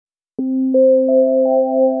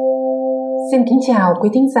Xin kính chào quý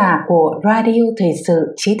thính giả của Radio Thời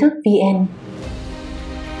sự Trí thức VN.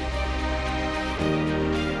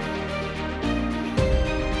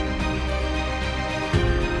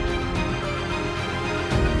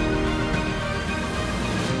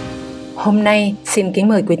 Hôm nay, xin kính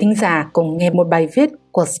mời quý thính giả cùng nghe một bài viết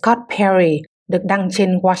của Scott Perry được đăng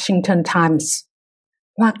trên Washington Times.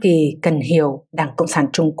 Hoa Kỳ cần hiểu Đảng Cộng sản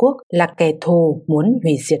Trung Quốc là kẻ thù muốn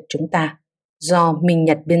hủy diệt chúng ta. Do Minh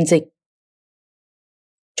Nhật biên dịch.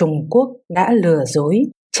 Trung Quốc đã lừa dối,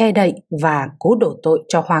 che đậy và cố đổ tội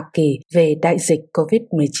cho Hoa Kỳ về đại dịch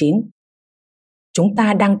COVID-19. Chúng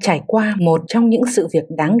ta đang trải qua một trong những sự việc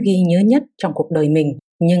đáng ghi nhớ nhất trong cuộc đời mình,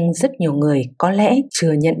 nhưng rất nhiều người có lẽ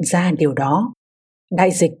chưa nhận ra điều đó.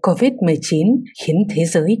 Đại dịch COVID-19 khiến thế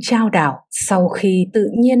giới chao đảo sau khi tự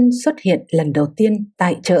nhiên xuất hiện lần đầu tiên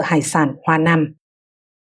tại chợ hải sản Hoa Nam.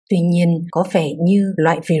 Tuy nhiên, có vẻ như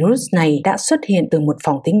loại virus này đã xuất hiện từ một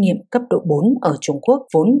phòng thí nghiệm cấp độ 4 ở Trung Quốc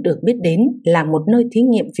vốn được biết đến là một nơi thí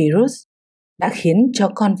nghiệm virus, đã khiến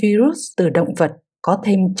cho con virus từ động vật có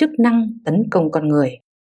thêm chức năng tấn công con người.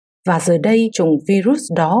 Và giờ đây chủng virus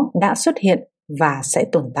đó đã xuất hiện và sẽ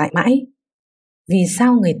tồn tại mãi. Vì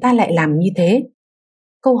sao người ta lại làm như thế?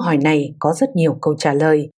 Câu hỏi này có rất nhiều câu trả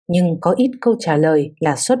lời, nhưng có ít câu trả lời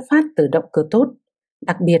là xuất phát từ động cơ tốt,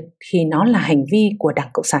 đặc biệt khi nó là hành vi của Đảng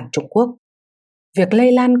Cộng sản Trung Quốc. Việc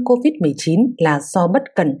lây lan COVID-19 là do bất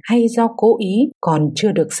cẩn hay do cố ý còn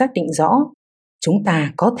chưa được xác định rõ. Chúng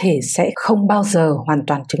ta có thể sẽ không bao giờ hoàn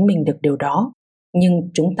toàn chứng minh được điều đó, nhưng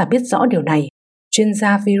chúng ta biết rõ điều này. Chuyên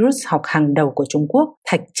gia virus học hàng đầu của Trung Quốc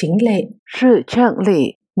Thạch Chính Lệ,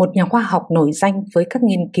 một nhà khoa học nổi danh với các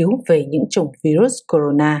nghiên cứu về những chủng virus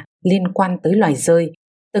corona liên quan tới loài rơi,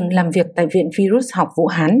 từng làm việc tại Viện Virus học Vũ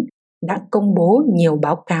Hán, đã công bố nhiều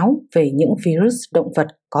báo cáo về những virus động vật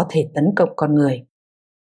có thể tấn công con người.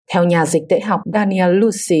 Theo nhà dịch tễ học Daniel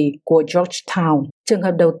Lucy của Georgetown, trường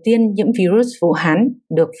hợp đầu tiên nhiễm virus Vũ Hán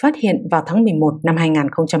được phát hiện vào tháng 11 năm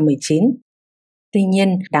 2019. Tuy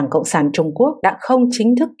nhiên, Đảng Cộng sản Trung Quốc đã không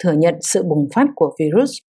chính thức thừa nhận sự bùng phát của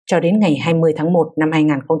virus cho đến ngày 20 tháng 1 năm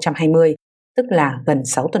 2020, tức là gần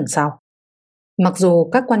 6 tuần sau. Mặc dù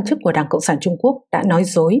các quan chức của Đảng Cộng sản Trung Quốc đã nói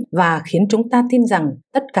dối và khiến chúng ta tin rằng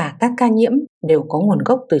tất cả các ca nhiễm đều có nguồn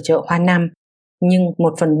gốc từ chợ Hoa Nam, nhưng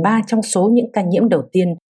 1/3 trong số những ca nhiễm đầu tiên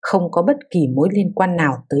không có bất kỳ mối liên quan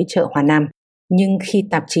nào tới chợ Hoa Nam. Nhưng khi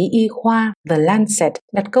tạp chí y khoa The Lancet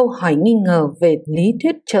đặt câu hỏi nghi ngờ về lý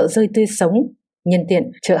thuyết chợ rơi tươi sống, nhân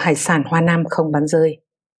tiện chợ hải sản Hoa Nam không bán rơi.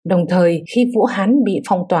 Đồng thời, khi Vũ Hán bị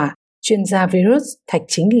phong tỏa, chuyên gia virus Thạch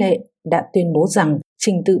Chính Lệ đã tuyên bố rằng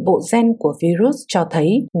trình tự bộ gen của virus cho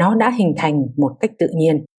thấy nó đã hình thành một cách tự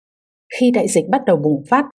nhiên. Khi đại dịch bắt đầu bùng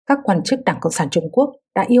phát, các quan chức Đảng Cộng sản Trung Quốc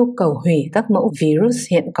đã yêu cầu hủy các mẫu virus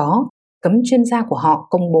hiện có, cấm chuyên gia của họ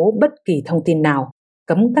công bố bất kỳ thông tin nào,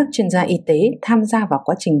 cấm các chuyên gia y tế tham gia vào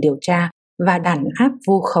quá trình điều tra và đàn áp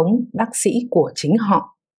vu khống bác sĩ của chính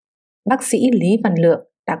họ. Bác sĩ Lý Văn Lượng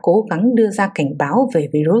đã cố gắng đưa ra cảnh báo về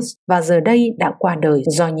virus và giờ đây đã qua đời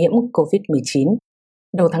do nhiễm COVID-19.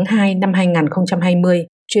 Đầu tháng 2 năm 2020,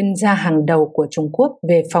 chuyên gia hàng đầu của Trung Quốc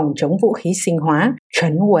về phòng chống vũ khí sinh hóa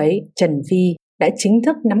Trần Vi đã chính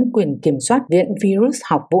thức nắm quyền kiểm soát Viện Virus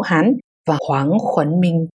học Vũ Hán và Hoàng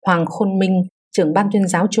Khôn Minh, trưởng ban tuyên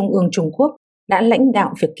giáo Trung ương Trung Quốc, đã lãnh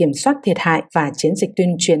đạo việc kiểm soát thiệt hại và chiến dịch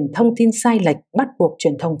tuyên truyền thông tin sai lệch bắt buộc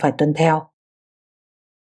truyền thông phải tuân theo.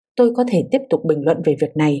 Tôi có thể tiếp tục bình luận về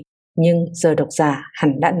việc này, nhưng giờ độc giả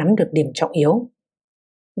hẳn đã nắm được điểm trọng yếu.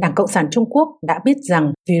 Đảng Cộng sản Trung Quốc đã biết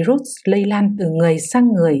rằng virus lây lan từ người sang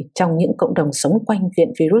người trong những cộng đồng sống quanh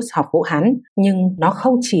Viện Virus học Vũ Hán, nhưng nó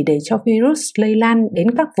không chỉ để cho virus lây lan đến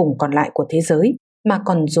các vùng còn lại của thế giới, mà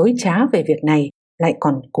còn dối trá về việc này, lại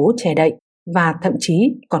còn cố che đậy, và thậm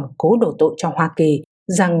chí còn cố đổ tội cho Hoa Kỳ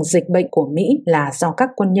rằng dịch bệnh của Mỹ là do các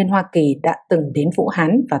quân nhân Hoa Kỳ đã từng đến Vũ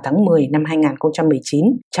Hán vào tháng 10 năm 2019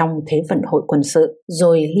 trong Thế vận hội quân sự,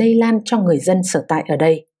 rồi lây lan cho người dân sở tại ở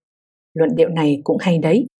đây. Luận điệu này cũng hay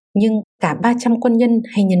đấy, nhưng cả 300 quân nhân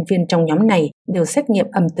hay nhân viên trong nhóm này đều xét nghiệm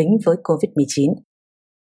âm tính với COVID-19.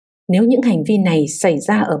 Nếu những hành vi này xảy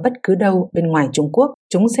ra ở bất cứ đâu bên ngoài Trung Quốc,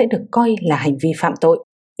 chúng sẽ được coi là hành vi phạm tội,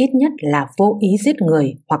 ít nhất là vô ý giết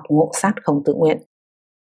người hoặc ngộ sát không tự nguyện.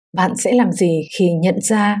 Bạn sẽ làm gì khi nhận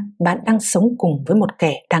ra bạn đang sống cùng với một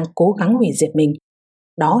kẻ đang cố gắng hủy diệt mình?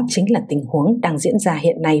 Đó chính là tình huống đang diễn ra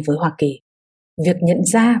hiện nay với Hoa Kỳ. Việc nhận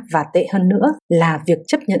ra và tệ hơn nữa là việc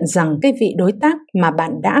chấp nhận rằng cái vị đối tác mà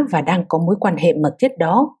bạn đã và đang có mối quan hệ mật thiết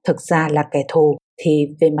đó thực ra là kẻ thù thì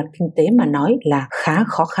về mặt kinh tế mà nói là khá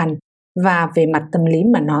khó khăn, và về mặt tâm lý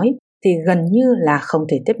mà nói thì gần như là không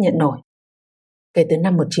thể tiếp nhận nổi. Kể từ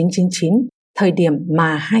năm 1999, thời điểm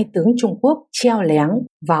mà hai tướng Trung Quốc Treo Léng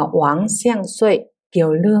và Oáng Xiang Xuệ,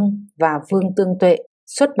 Kiều Lương và Vương Tương Tuệ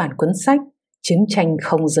xuất bản cuốn sách Chiến tranh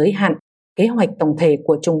không giới hạn, kế hoạch tổng thể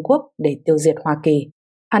của Trung Quốc để tiêu diệt Hoa Kỳ,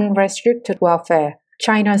 Unrestricted Warfare,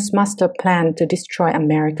 China's Master Plan to Destroy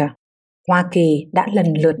America. Hoa Kỳ đã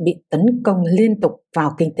lần lượt bị tấn công liên tục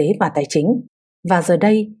vào kinh tế và tài chính, và giờ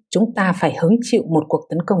đây chúng ta phải hứng chịu một cuộc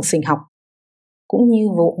tấn công sinh học. Cũng như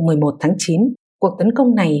vụ 11 tháng 9, cuộc tấn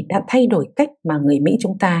công này đã thay đổi cách mà người Mỹ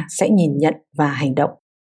chúng ta sẽ nhìn nhận và hành động.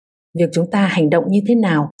 Việc chúng ta hành động như thế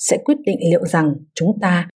nào sẽ quyết định liệu rằng chúng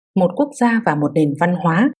ta, một quốc gia và một nền văn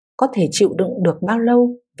hóa, có thể chịu đựng được bao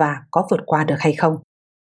lâu và có vượt qua được hay không.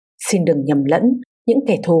 Xin đừng nhầm lẫn, những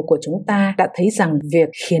kẻ thù của chúng ta đã thấy rằng việc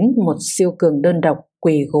khiến một siêu cường đơn độc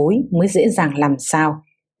quỳ gối mới dễ dàng làm sao.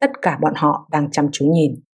 Tất cả bọn họ đang chăm chú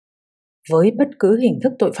nhìn. Với bất cứ hình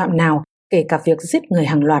thức tội phạm nào, kể cả việc giết người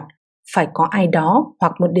hàng loạt, phải có ai đó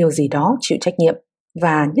hoặc một điều gì đó chịu trách nhiệm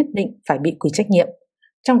và nhất định phải bị quy trách nhiệm.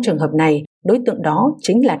 Trong trường hợp này, đối tượng đó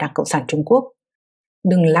chính là Đảng Cộng sản Trung Quốc.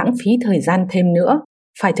 Đừng lãng phí thời gian thêm nữa,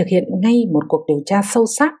 phải thực hiện ngay một cuộc điều tra sâu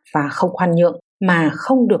sắc và không khoan nhượng mà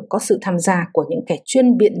không được có sự tham gia của những kẻ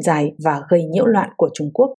chuyên biện giải và gây nhiễu loạn của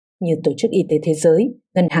Trung Quốc như Tổ chức Y tế Thế giới,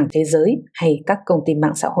 Ngân hàng Thế giới hay các công ty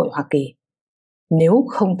mạng xã hội Hoa Kỳ. Nếu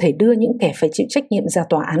không thể đưa những kẻ phải chịu trách nhiệm ra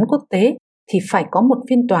tòa án quốc tế, thì phải có một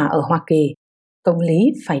phiên tòa ở Hoa Kỳ. Công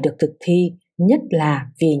lý phải được thực thi, nhất là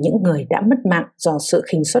vì những người đã mất mạng do sự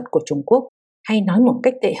khinh suất của Trung Quốc, hay nói một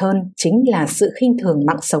cách tệ hơn chính là sự khinh thường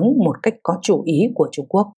mạng sống một cách có chủ ý của Trung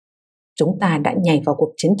Quốc. Chúng ta đã nhảy vào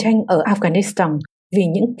cuộc chiến tranh ở Afghanistan vì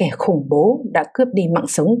những kẻ khủng bố đã cướp đi mạng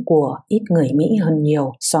sống của ít người Mỹ hơn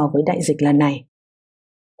nhiều so với đại dịch lần này.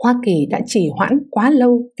 Hoa Kỳ đã trì hoãn quá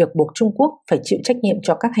lâu việc buộc Trung Quốc phải chịu trách nhiệm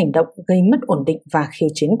cho các hành động gây mất ổn định và khiêu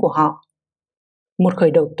chiến của họ. Một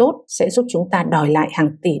khởi đầu tốt sẽ giúp chúng ta đòi lại hàng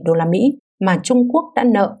tỷ đô la Mỹ mà Trung Quốc đã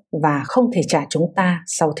nợ và không thể trả chúng ta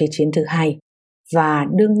sau Thế chiến thứ hai. Và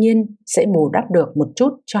đương nhiên sẽ bù đắp được một chút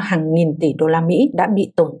cho hàng nghìn tỷ đô la Mỹ đã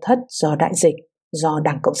bị tổn thất do đại dịch, do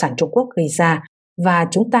Đảng Cộng sản Trung Quốc gây ra, và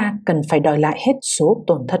chúng ta cần phải đòi lại hết số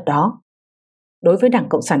tổn thất đó. Đối với Đảng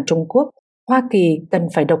Cộng sản Trung Quốc, Hoa Kỳ cần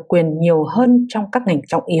phải độc quyền nhiều hơn trong các ngành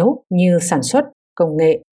trọng yếu như sản xuất, công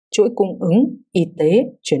nghệ, chuỗi cung ứng, y tế,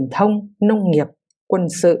 truyền thông, nông nghiệp, quân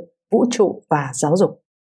sự, vũ trụ và giáo dục.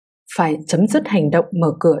 Phải chấm dứt hành động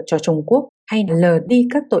mở cửa cho Trung Quốc hay lờ đi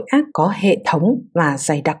các tội ác có hệ thống và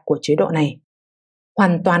dày đặc của chế độ này.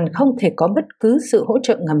 Hoàn toàn không thể có bất cứ sự hỗ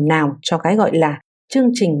trợ ngầm nào cho cái gọi là chương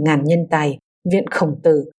trình ngàn nhân tài, viện Khổng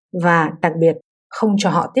Tử và đặc biệt không cho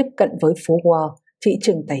họ tiếp cận với phố Wall, thị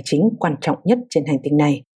trường tài chính quan trọng nhất trên hành tinh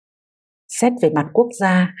này. Xét về mặt quốc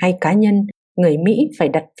gia hay cá nhân, người Mỹ phải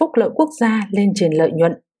đặt phúc lợi quốc gia lên trên lợi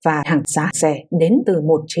nhuận và hàng giá rẻ đến từ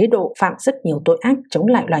một chế độ phạm rất nhiều tội ác chống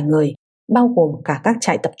lại loài người, bao gồm cả các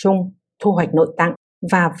trại tập trung, thu hoạch nội tạng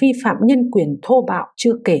và vi phạm nhân quyền thô bạo,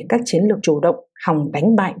 chưa kể các chiến lược chủ động hòng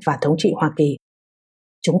đánh bại và thống trị Hoa Kỳ.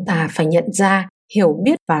 Chúng ta phải nhận ra, hiểu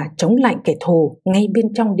biết và chống lại kẻ thù ngay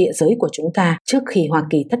bên trong địa giới của chúng ta trước khi Hoa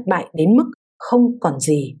Kỳ thất bại đến mức không còn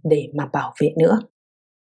gì để mà bảo vệ nữa.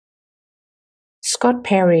 Scott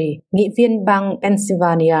Perry, nghị viên bang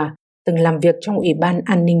Pennsylvania, từng làm việc trong Ủy ban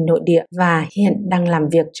An ninh Nội địa và hiện đang làm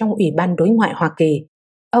việc trong Ủy ban Đối ngoại Hoa Kỳ.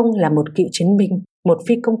 Ông là một cựu chiến binh, một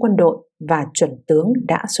phi công quân đội và chuẩn tướng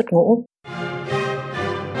đã xuất ngũ.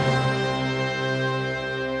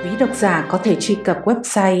 Quý độc giả có thể truy cập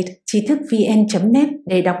website tri thức vn.net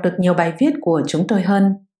để đọc được nhiều bài viết của chúng tôi hơn.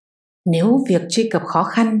 Nếu việc truy cập khó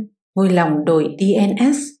khăn, vui lòng đổi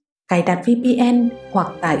DNS, cài đặt VPN hoặc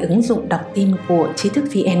tải ứng dụng đọc tin của Tri thức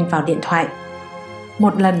VN vào điện thoại.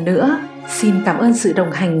 Một lần nữa, xin cảm ơn sự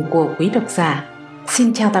đồng hành của quý độc giả.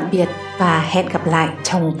 Xin chào tạm biệt và hẹn gặp lại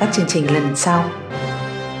trong các chương trình lần sau.